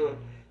true love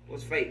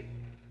was fake.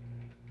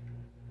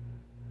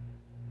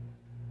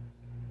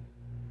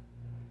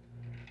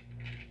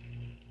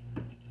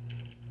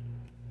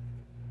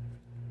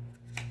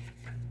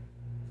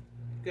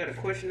 Got a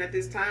question at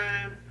this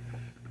time?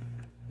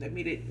 Let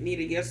me need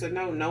a yes or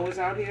no. No is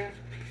out here.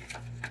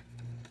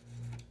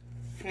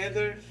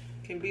 Heather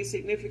can be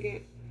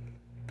significant.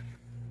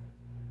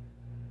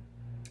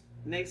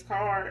 Next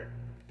card,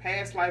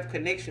 past life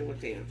connection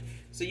with them.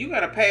 So you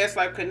got a past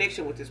life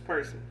connection with this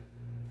person.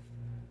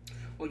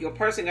 Or your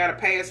person got a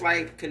past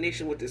life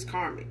connection with this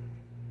karmic.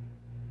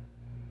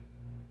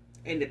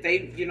 And if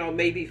they,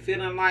 maybe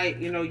feeling like,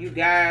 you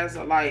guys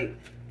are like,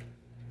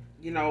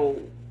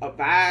 a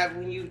vibe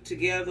when you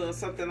together or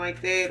something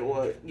like that,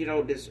 or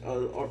this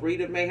a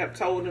reader may have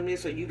told them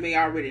this, or you may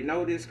already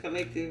know this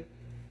collective,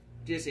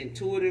 just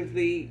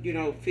intuitively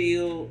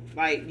feel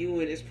like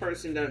you and this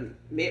person done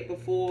met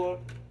before,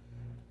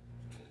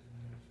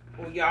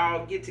 or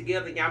y'all get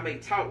together, y'all may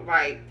talk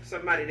like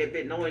somebody that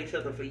been knowing each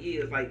other for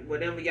years, like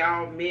whatever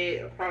y'all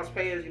met across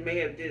paths, you may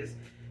have just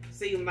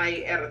seemed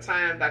like at a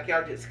time like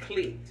y'all just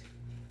clicked.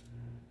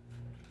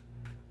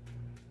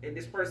 And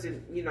this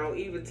person,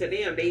 even to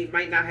them, they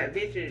might not have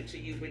mentioned it to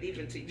you, but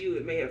even to you,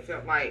 it may have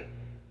felt like,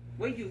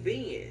 where you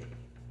been,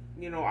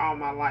 all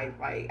my life?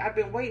 Like, I've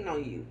been waiting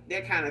on you,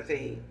 that kind of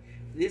thing.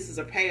 This is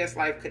a past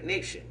life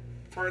connection.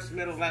 First,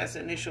 middle, last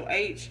initial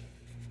H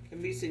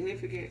can be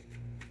significant.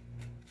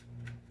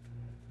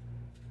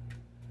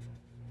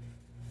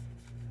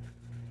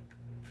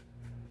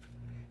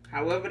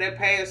 However that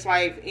past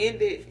life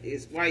ended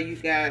is why you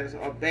guys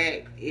are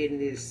back in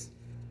this,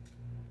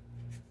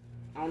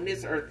 on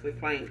this earthly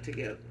plane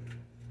together.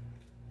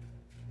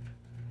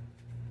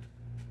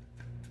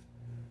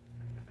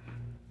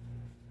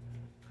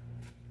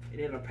 And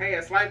in a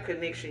past life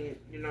connection,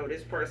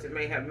 this person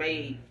may have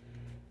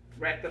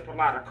racked up a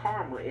lot of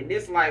karma. In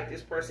this life,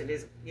 this person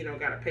is,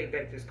 got to pay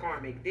back this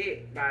karmic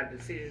debt by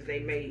decisions they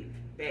made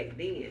back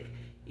then,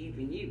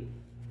 even you.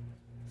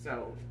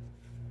 So,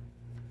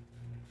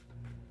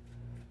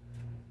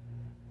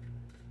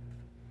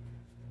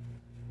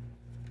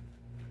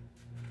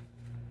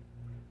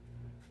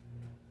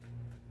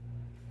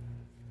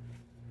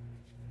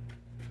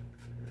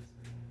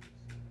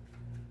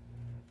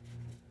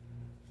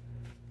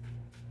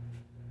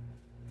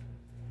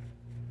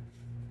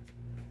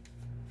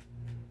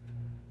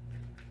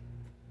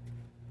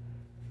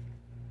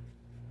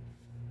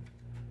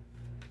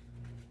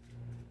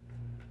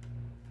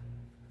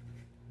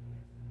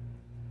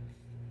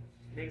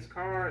 next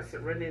card,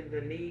 surrendering the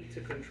need to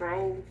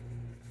control.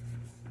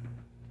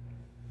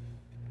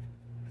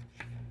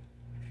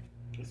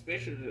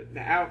 Especially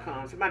the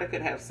outcome. Somebody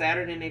could have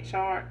Saturn in their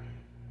chart.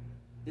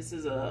 This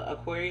is a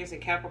Aquarius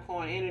and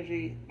Capricorn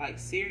energy, like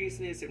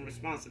seriousness and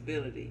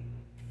responsibility.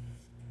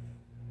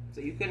 So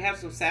you could have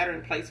some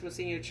Saturn placements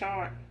in your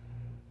chart.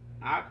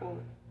 Aqua,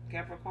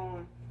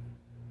 Capricorn.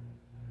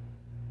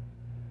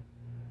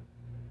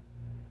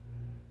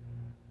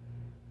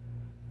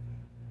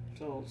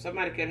 So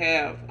somebody could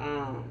have,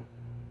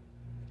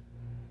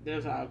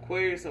 there's an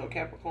Aquarius or a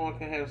Capricorn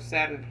could have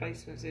Saturn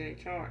placements in a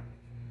chart.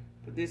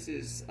 But this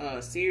is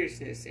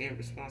seriousness and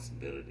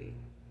responsibility.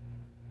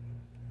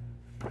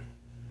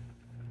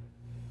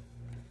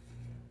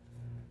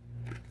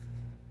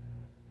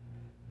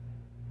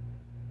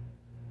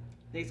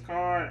 Next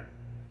card,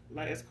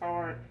 last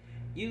card.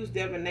 Use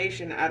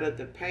divination out of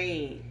the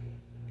pain,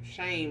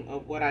 shame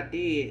of what I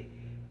did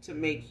to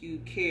make you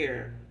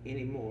care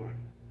anymore.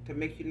 To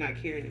make you not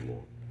care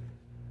anymore.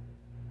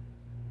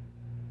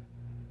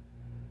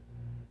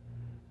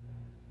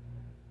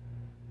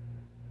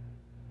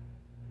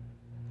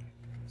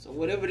 So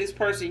whatever this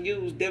person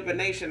used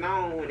divination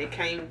on when it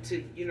came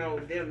to,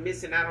 them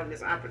missing out on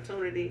this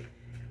opportunity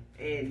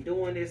and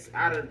doing this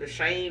out of the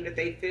shame that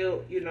they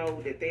felt,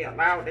 that they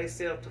allowed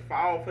themselves to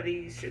fall for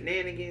these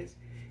shenanigans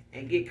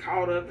and get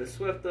caught up and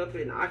swept up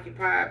and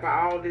occupied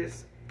by all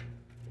this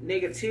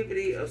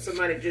negativity of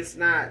somebody just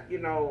not,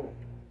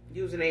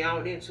 using their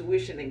own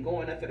intuition and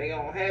going after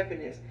their own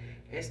happiness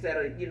instead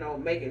of, you know,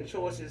 making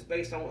choices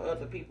based on what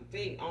other people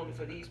think, only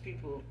for these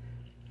people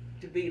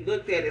to be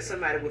looked at as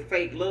somebody with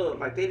fake love.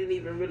 Like they didn't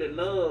even really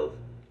love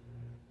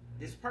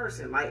this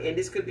person. Like, and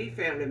this could be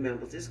family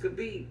members, this could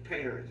be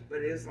parents, but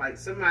it's like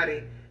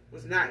somebody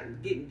was not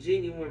getting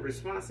genuine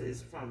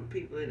responses from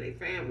people in their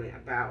family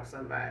about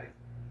somebody.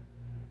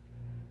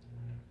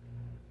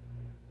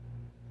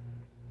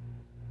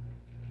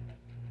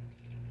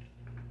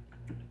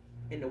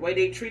 And the way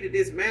they treated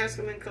this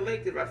masculine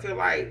collective, I feel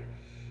like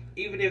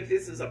even if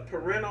this is a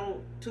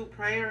parental, two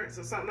parents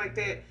or something like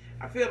that,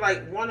 I feel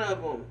like one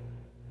of them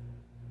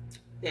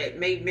that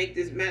may make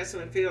this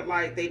masculine feel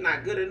like they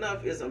not good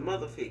enough is a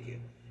mother figure.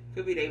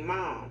 Could be their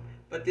mom.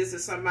 But this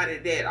is somebody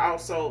that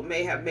also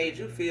may have made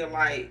you feel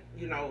like,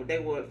 you know, they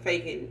were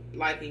faking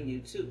liking you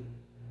too.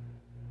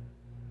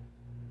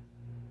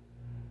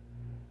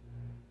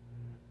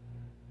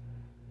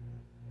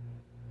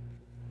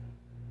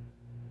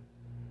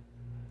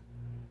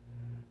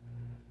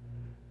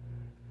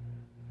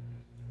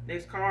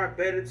 Next card,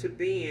 better to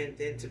bend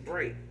than to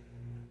break.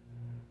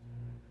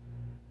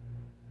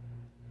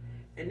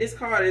 And this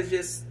card is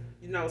just,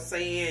 you know,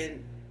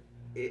 saying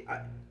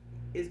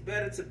it's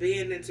better to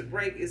bend than to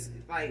break. It's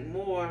like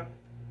more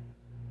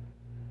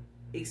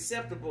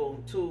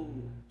acceptable to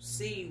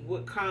see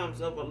what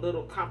comes of a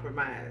little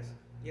compromise.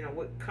 You know,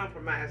 what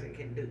compromising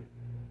can do.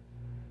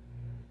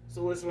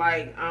 So it's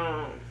like,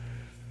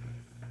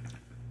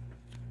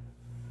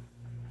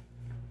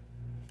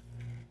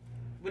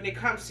 when it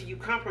comes to you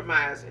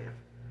compromising,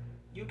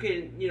 you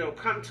can, you know,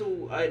 come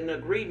to an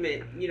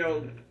agreement, you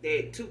know,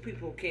 that two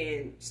people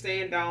can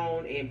stand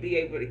on and be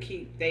able to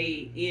keep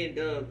their end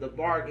of the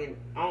bargain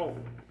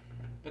on,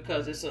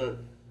 because it's a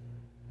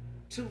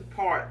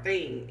two-part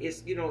thing.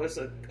 It's, you know, it's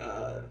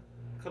a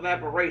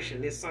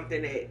collaboration. It's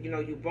something that, you know,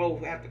 you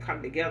both have to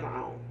come together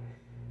on.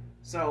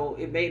 So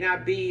it may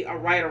not be a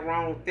right or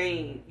wrong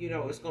thing, you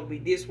know, it's going to be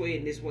this way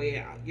and this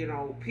way, you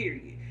know,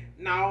 period.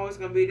 No, it's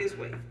going to be this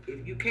way.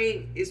 If you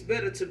can't, it's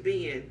better to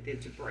bend than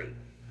to break.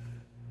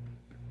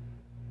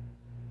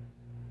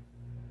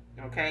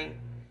 Okay?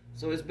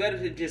 So it's better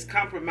to just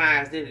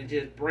compromise than to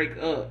just break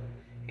up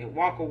and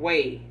walk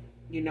away,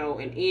 you know,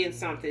 and end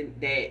something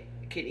that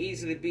can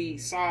easily be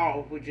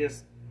solved with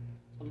just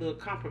a little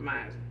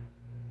compromising.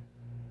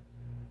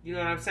 You know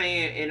what I'm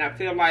saying? And I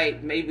feel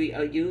like maybe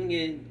a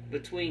union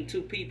between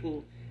two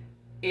people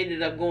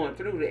ended up going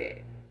through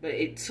that. But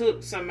it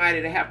took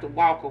somebody to have to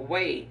walk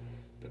away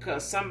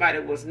because somebody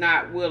was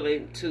not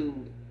willing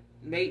to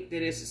make the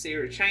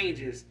necessary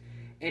changes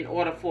in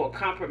order for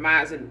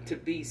compromising to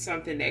be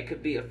something that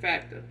could be a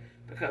factor.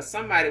 Because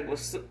somebody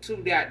was too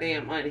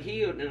goddamn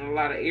unhealed in a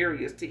lot of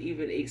areas to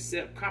even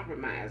accept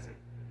compromising.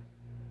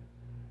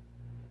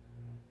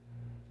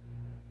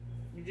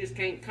 You just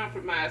can't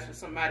compromise for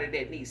somebody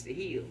that needs to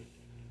heal.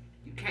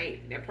 You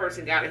can't. That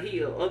person got to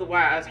heal.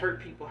 Otherwise, hurt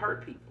people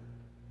hurt people.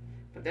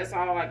 But that's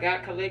all I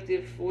got,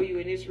 collective, for you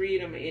in this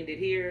read. I'm going to end it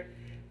here.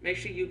 Make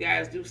sure you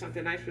guys do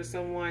something nice for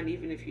someone,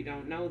 even if you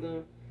don't know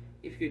them.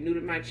 If you're new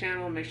to my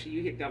channel, make sure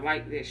you hit the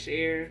like, that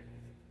share,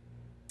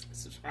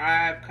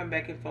 subscribe, come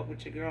back and fuck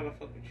with your girl or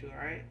fuck with you,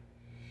 alright?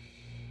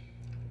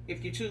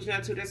 If you choose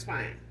not to, that's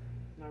fine.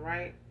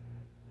 Alright?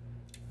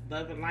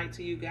 Love and light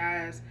to you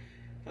guys.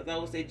 For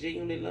those that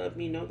genuinely love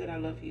me, know that I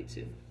love you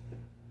too.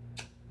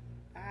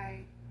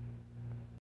 Bye.